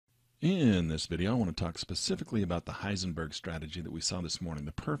In this video, I want to talk specifically about the Heisenberg strategy that we saw this morning,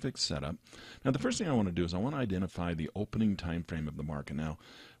 the perfect setup. Now, the first thing I want to do is I want to identify the opening time frame of the market. Now,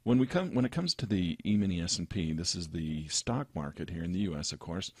 when it comes to the eMini S&P, this is the stock market here in the U.S., of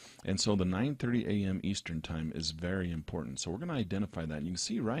course, and so the 9:30 a.m. Eastern time is very important. So we're going to identify that. And you can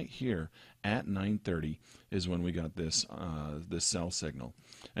see right here at 9:30 is when we got this sell signal.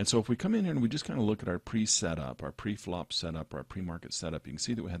 And so if we come in here and we just kind of look at our pre-setup, our pre-flop setup, our pre-market setup, you can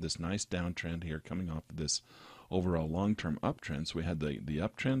see that we had this nice downtrend here coming off of this overall long-term uptrend. So we had the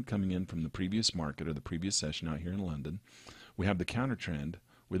uptrend coming in from the previous market or the previous session out here in London. We have the counter trend.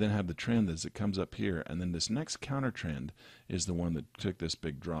 We then have the trend as it comes up here, and then this next counter trend is the one that took this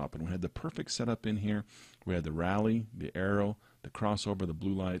big drop. And we had the perfect setup in here. We had the rally, the arrow, the crossover, the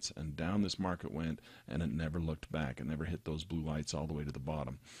blue lights, and down this market went, and it never looked back. It never hit those blue lights all the way to the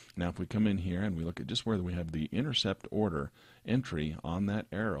bottom. Now, if we come in here and we look at just where we have the intercept order entry on that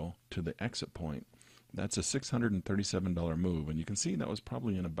arrow to the exit point, that's a $637 move, and you can see that was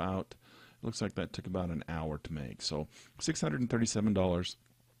probably in about, it looks like that took about an hour to make. So $637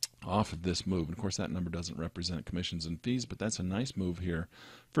 off of this move. And of course, that number doesn't represent commissions and fees, but that's a nice move here.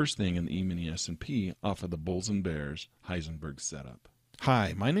 First thing in the eMini S&P off of the Bulls and Bears Heisenberg setup.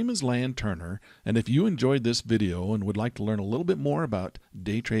 Hi, my name is Lan Turner, and if you enjoyed this video and would like to learn a little bit more about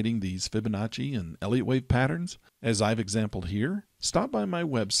day trading these Fibonacci and Elliott wave patterns, as I've exampled here, stop by my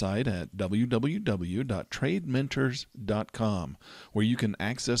website at www.tradementors.com, where you can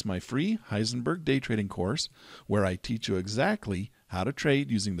access my free Heisenberg day trading course, where I teach you exactly how to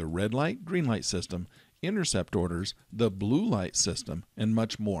trade using the red light, green light system, intercept orders, the blue light system, and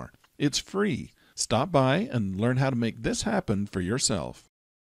much more. It's free. Stop by and learn how to make this happen for yourself.